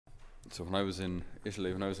So when I was in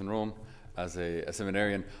Italy, when I was in Rome as a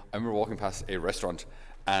seminarian, I remember walking past a restaurant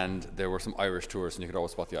and there were some Irish tourists, and you could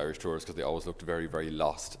always spot the Irish tourists because they always looked very, very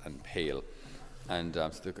lost and pale. And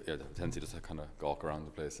so they tendency just to kind of gawk around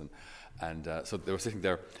the place. And so they were sitting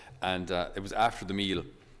there, and it was after the meal.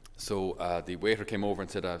 So the waiter came over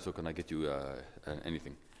and said, so can I get you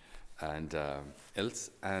anything and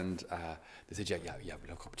else? And they said, yeah, we'll have a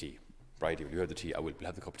cup of tea. Bridie, will you have the tea? We'll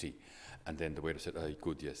have the cup of tea. And then the waiter said,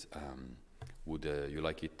 good, yes. Would you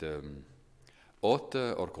like it hot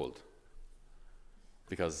or cold?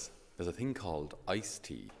 Because there's a thing called iced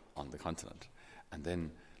tea on the continent. And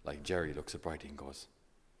then, like, Jerry looks at Bridie and goes,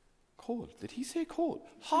 cold? Did he say cold?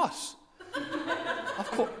 Hot?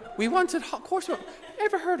 Of course. We wanted hot. Of course.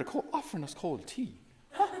 Ever heard of offering us cold tea?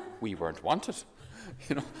 Huh? We weren't wanted.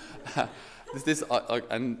 You know,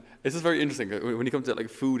 and this is very interesting when you come to like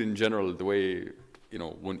food in general. The way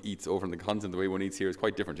one eats over in the continent, the way one eats here is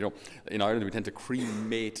quite different. You know, in Ireland we tend to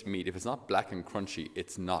cremate meat. If it's not black and crunchy,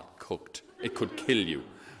 it's not cooked. It could kill you,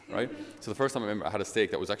 right? So the first time I remember I had a steak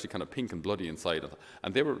that was actually kind of pink and bloody inside,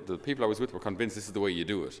 and the people I was with were convinced this is the way you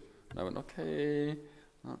do it. And I went, okay.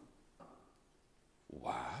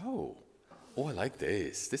 Wow. Oh, I like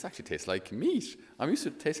this. This actually tastes like meat. I'm used to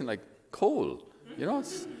it tasting like coal. You know,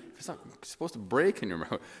 it's not supposed to break in your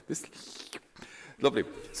mouth. This lovely.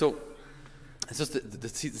 So it's just to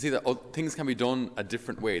see that things can be done a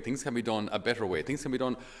different way. Things can be done a better way. Things can be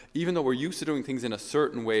done, even though we're used to doing things in a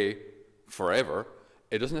certain way forever,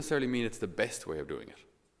 it doesn't necessarily mean it's the best way of doing it.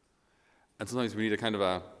 And sometimes we need a kind of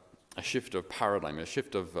a shift of paradigm, a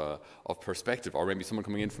shift of perspective, or maybe someone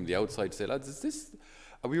coming in from the outside to say, lads,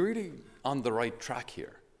 are we really on the right track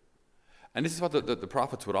here? And this is what the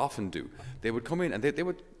prophets would often do. They would come in and they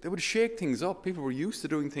would shake things up. People were used to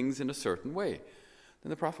doing things in a certain way. Then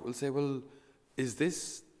the prophet will say, well, is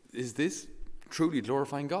this truly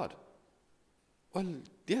glorifying God? Well,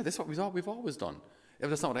 yeah, this is what we've always done. Yeah,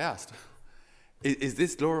 that's not what I asked. Is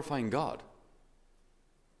this glorifying God?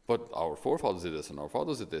 But our forefathers did this, and our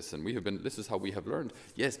fathers did this, and this is how we have learned.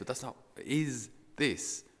 Yes, but that's not. Is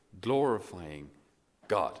this glorifying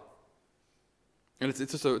God? And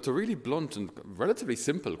it's a really blunt and relatively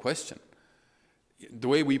simple question. The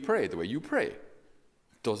way we pray, the way you pray,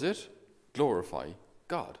 does it glorify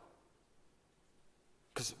God?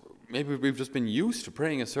 Because maybe we've just been used to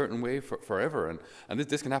praying a certain way forever, and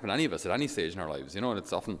this can happen to any of us at any stage in our lives, and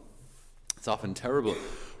it's often terrible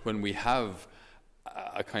when we have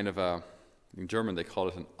a kind of in German they call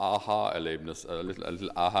it an aha-Erlebnis, a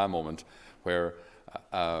little aha moment, where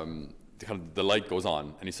the light goes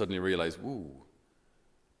on, and you suddenly realize, ooh,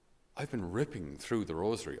 I've been ripping through the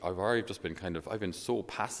rosary. I've been so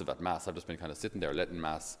passive at Mass. I've just been kind of sitting there letting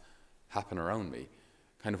Mass happen around me,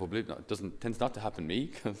 kind of oblivious. It tends not to happen to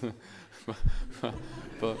me,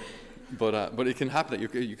 but it can happen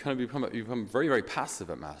that you kind of become very, very passive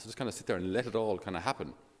at Mass. Just kind of sit there and let it all kind of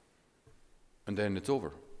happen, and then it's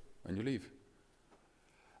over, and you leave.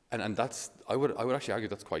 And that's I would actually argue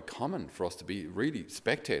that's quite common for us to be really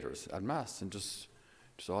spectators at Mass, and just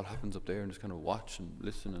all happens up there and just kind of watch and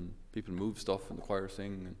listen, and people move stuff and the choir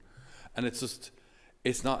sing, and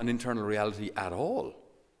it's not an internal reality at all,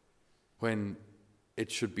 when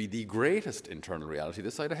it should be the greatest internal reality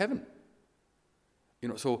this side of heaven.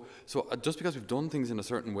 So just because we've done things in a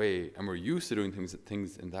certain way and we're used to doing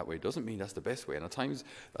things in that way doesn't mean that's the best way. And at times,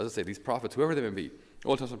 as I say, these prophets, whoever they may be,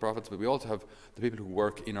 Old Testament prophets, but we also have the people who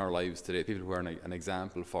work in our lives today, people who are an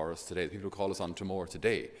example for us today, the people who call us on to more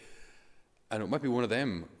today. And it might be one of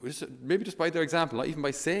them, maybe just by their example, not even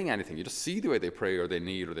by saying anything. You just see the way they pray or they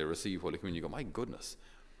need or they receive Holy Communion. You go, my goodness,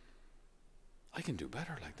 I can do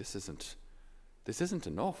better. Like, this isn't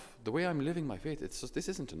enough. The way I'm living my faith, this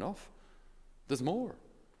isn't enough. There's more.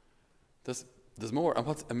 There's more. And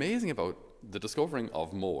what's amazing about the discovering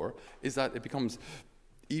of more is that it becomes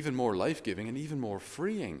even more life-giving and even more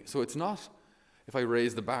freeing. So it's not, if I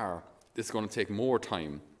raise the bar, it's going to take more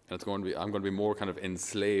time. And I'm going to be more kind of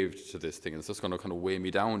enslaved to this thing, and it's just going to kind of weigh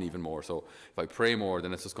me down even more. So if I pray more,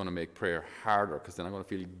 then it's just going to make prayer harder, because then I'm going to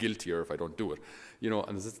feel guiltier if I don't do it. And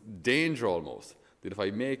there's this danger almost that if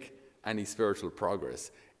I make any spiritual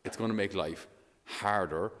progress, it's going to make life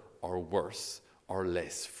harder or worse or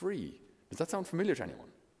less free. Does that sound familiar to anyone?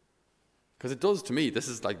 Because it does to me. This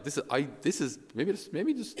is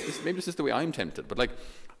maybe this is the way I'm tempted, but like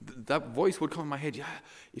that voice would come in my head. Yeah,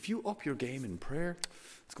 if you up your game in prayer,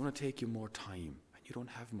 it's going to take you more time, and you don't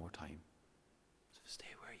have more time. So stay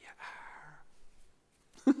where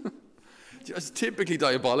you are. Just typically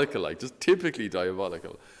diabolical,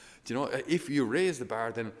 if you raise the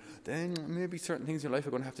bar, then maybe certain things in your life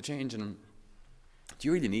are going to have to change. And do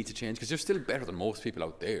you really need to change? Because you're still better than most people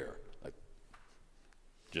out there.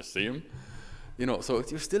 Just see him. You know, so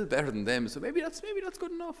you're still better than them. So maybe that's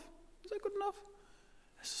good enough. Is that good enough?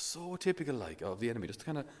 It's so typical, like, of the enemy, just to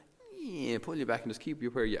kind of pull you back and just keep you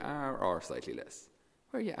where you are or slightly less.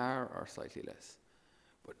 Where you are or slightly less.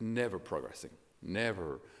 But never progressing,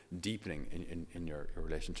 never deepening in your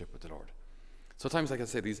relationship with the Lord. So at times, like I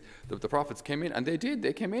say, the prophets came in, and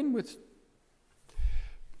they came in with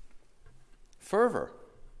fervor.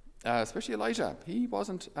 Especially Elijah. He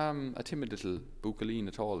wasn't a timid little bucaline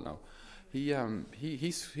at all now. He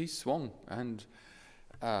swung, and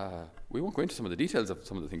we won't go into some of the details of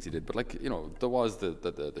some of the things he did, but, like, you know, there was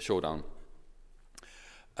the showdown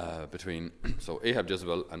between so Ahab,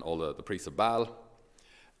 Jezebel, and all the priests of Baal,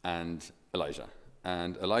 and Elijah.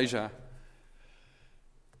 And Elijah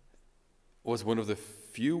was one of the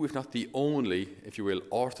few, if not the only, if you will,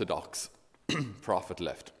 orthodox prophet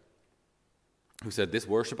left, who said this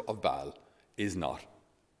worship of Baal is not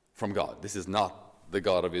from God. This is not the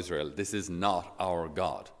God of Israel. This is not our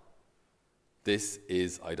God. This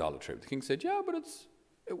is idolatry. The king said, yeah, but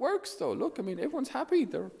it works though. Look, I mean, everyone's happy.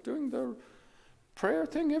 They're doing their prayer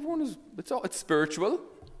thing. It's spiritual,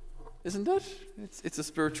 isn't it? It's a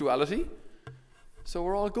spirituality. So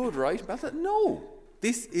we're all good, right? But said, no,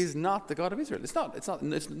 this is not the God of Israel. It's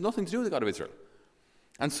nothing to do with the God of Israel.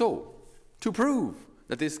 And so, to prove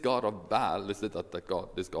that this God of Baal, this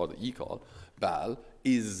God that ye call Baal,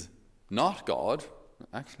 is not God,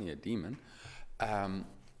 actually a demon,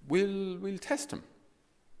 we'll test him.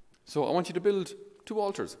 So I want you to build 2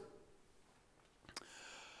 altars.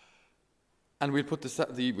 And we'll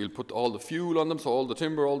put all the fuel on them, so all the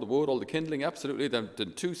timber, all the wood, all the kindling, absolutely. Then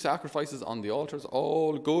 2 sacrifices on the altars,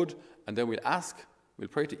 all good. And then we'll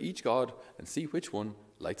pray to each God and see which one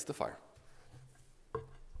lights the fire.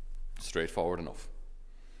 Straightforward enough.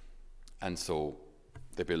 And so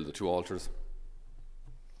they build the 2 altars,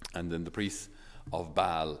 and then the priests of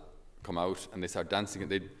Baal come out and they start dancing.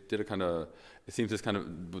 And they did a kind of, it seems this kind of,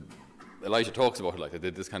 Elijah talks about it like they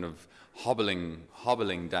did this kind of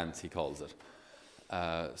hobbling dance, he calls it.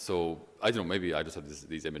 So I don't know, maybe I just have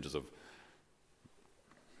these images of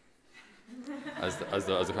as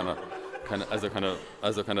they're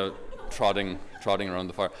kind of trotting around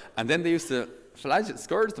the fire, and then they used to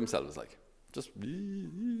scourge themselves, like just.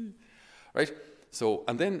 Right? So,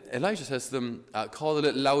 and then Elijah says to them, call a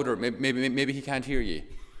little louder, maybe he can't hear ye,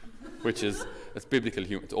 which is, it's biblical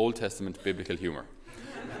humor, it's Old Testament biblical humor.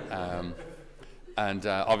 And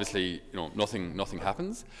obviously, you know, nothing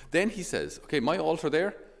happens. Then he says, okay, my altar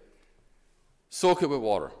there, soak it with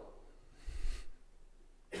water.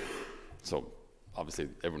 So, obviously,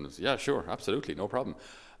 everyone was, yeah, sure, absolutely, no problem.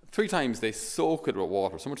 3 times they soak it with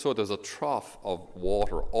water, so much so there's a trough of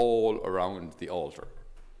water all around the altar.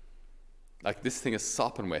 Like, this thing is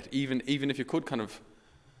sopping wet. Even if you could kind of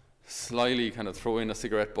slyly kind of throw in a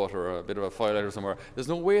cigarette butt or a bit of a firelighter somewhere, there's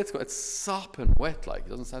no way it's sopping wet, like, it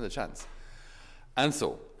doesn't stand a chance. And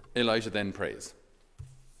so Elijah then prays.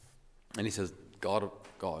 And he says, God,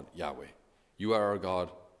 Yahweh, you are our God,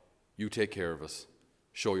 you take care of us,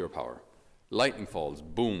 show your power. Lightning falls,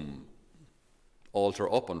 boom,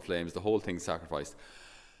 altar up on flames, the whole thing's sacrificed.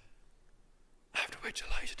 After which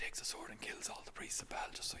Elijah takes a sword and kills all the priests of Baal,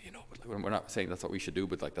 just so you know. But like, we're not saying that's what we should do,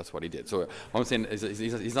 but like that's what he did. So what I'm saying is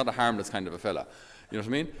he's not a harmless kind of a fella. You know what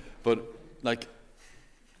I mean? But like,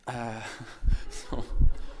 so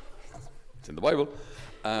it's in the Bible.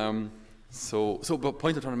 But the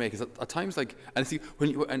point I'm trying to make is that at times, like, and see,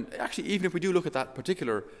 and actually, even if we do look at that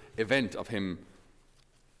particular event of him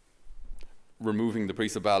removing the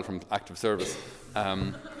priests of Baal from active service,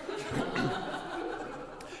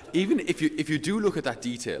 even if you do look at that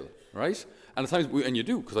detail, right? And at times, and you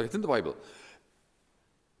do, because like it's in the Bible.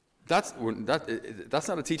 That's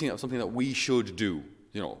not a teaching of something that we should do,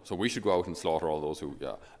 you know. So we should go out and slaughter all those who,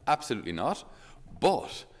 yeah, absolutely not.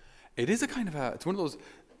 But it is a kind of it's one of those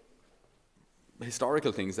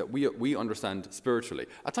historical things that we understand spiritually.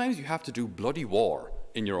 At times, you have to do bloody war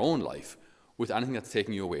in your own life with anything that's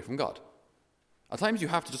taking you away from God. At times, you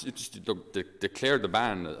have to just declare the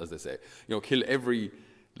ban, as they say. You know, kill every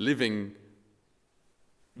living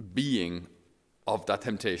being of that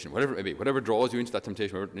temptation, whatever it may be, whatever draws you into that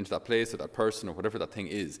temptation, into that place or that person or whatever that thing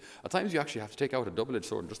is. At times you actually have to take out a double-edged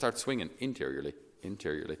sword and just start swinging interiorly,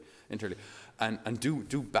 and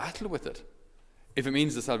do battle with it. If it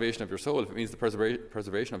means the salvation of your soul, if it means the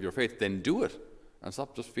preservation of your faith, then do it. And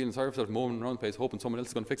stop just feeling sorry for yourself, moaning around the place, hoping someone else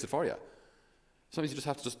is going to fix it for you. Sometimes you just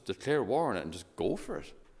have to just declare war on it and just go for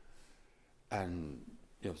it. And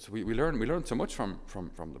you know, so we learn so much from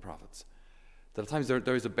the prophets. That at times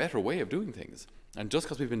there is a better way of doing things. And just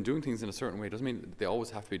because we've been doing things in a certain way doesn't mean they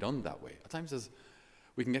always have to be done that way. At times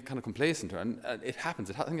we can get kind of complacent. And it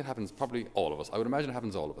happens. I think it happens probably all of us. I would imagine it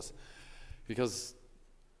happens all of us. Because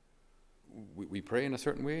we pray in a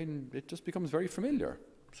certain way and it just becomes very familiar.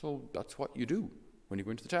 So that's what you do when you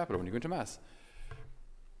go into the chapel or when you go into Mass.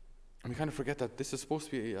 And we kind of forget that this is supposed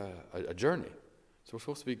to be a journey. So we're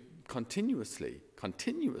supposed to be continuously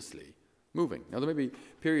moving. Now, there may be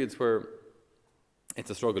periods where it's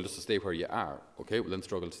a struggle just to stay where you are. Okay, well then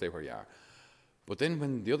struggle to stay where you are. But then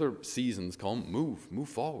when the other seasons come, move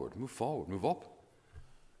forward, move up.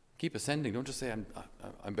 Keep ascending. Don't just say,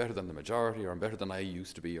 I'm better than the majority, or I'm better than I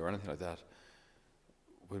used to be, or anything like that.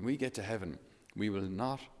 When we get to heaven, we will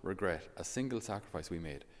not regret a single sacrifice we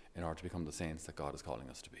made in order to become the saints that God is calling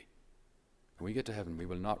us to be. When we get to heaven, we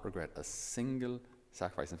will not regret a single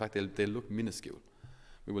sacrifice. In fact, they'll look minuscule.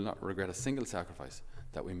 We will not regret a single sacrifice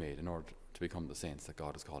that we made in order to become the saints that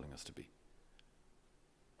God is calling us to be.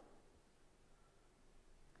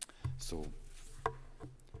 So,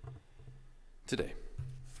 today,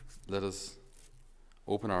 let us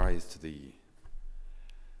open our eyes to the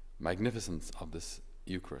magnificence of this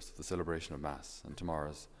Eucharist, the celebration of Mass. And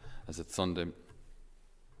tomorrow, as it's Sunday,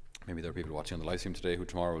 maybe there are people watching on the live stream today who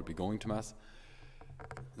tomorrow will be going to Mass,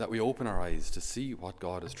 that we open our eyes to see what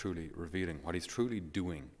God is truly revealing, what He's truly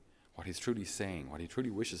doing, what He's truly saying, what He truly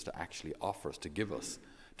wishes to actually offer us, to give us,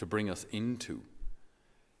 to bring us into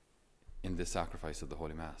in this sacrifice of the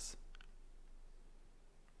Holy Mass.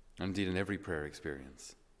 And indeed in every prayer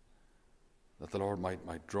experience, that the Lord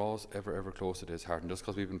might draw us ever closer to His heart. And just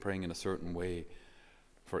because we've been praying in a certain way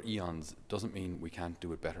for eons doesn't mean we can't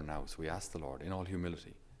do it better now. So we ask the Lord in all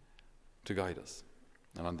humility to guide us.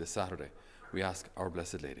 And on this Saturday, we ask our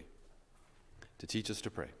Blessed Lady to teach us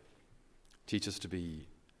to pray, teach us to be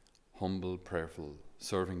humble, prayerful,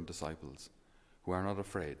 serving disciples who are not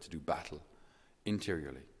afraid to do battle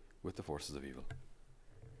interiorly with the forces of evil.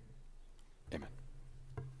 Amen.